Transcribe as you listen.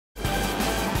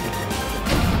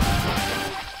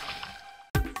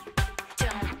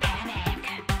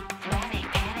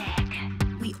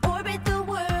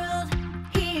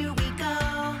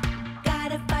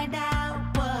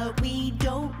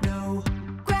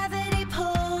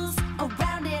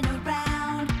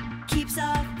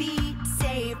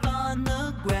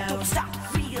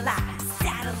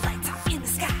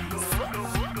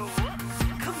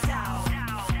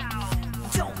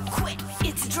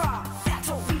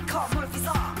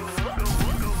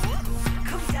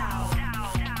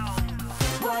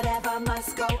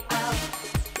must go up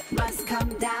must come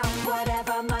down.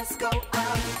 Whatever must go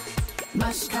up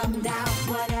must come down.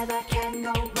 Whatever can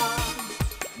go wrong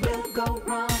will go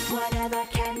wrong. Whatever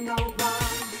can go wrong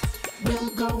will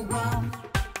go wrong.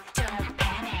 Don't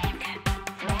panic,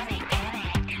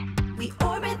 panic. We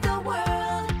orbit the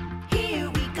world, here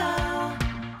we go.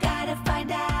 Gotta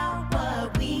find out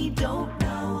what we don't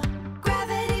know.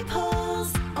 Gravity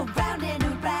pulls around and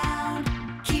around,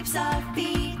 keeps our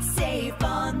feet safe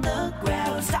on the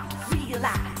ground. Stop to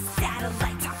realize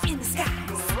satellites are in the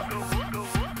skies.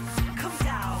 Come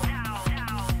down,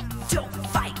 don't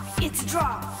fight, it's a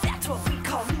draw. That's what we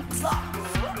call Newton's law.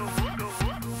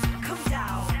 Come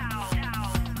down.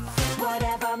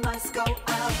 Whatever must go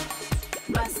up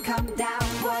must come down.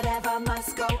 Whatever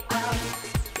must go up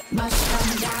must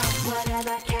come down.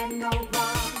 Whatever can go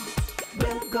wrong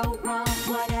will go wrong.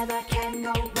 Whatever can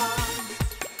go wrong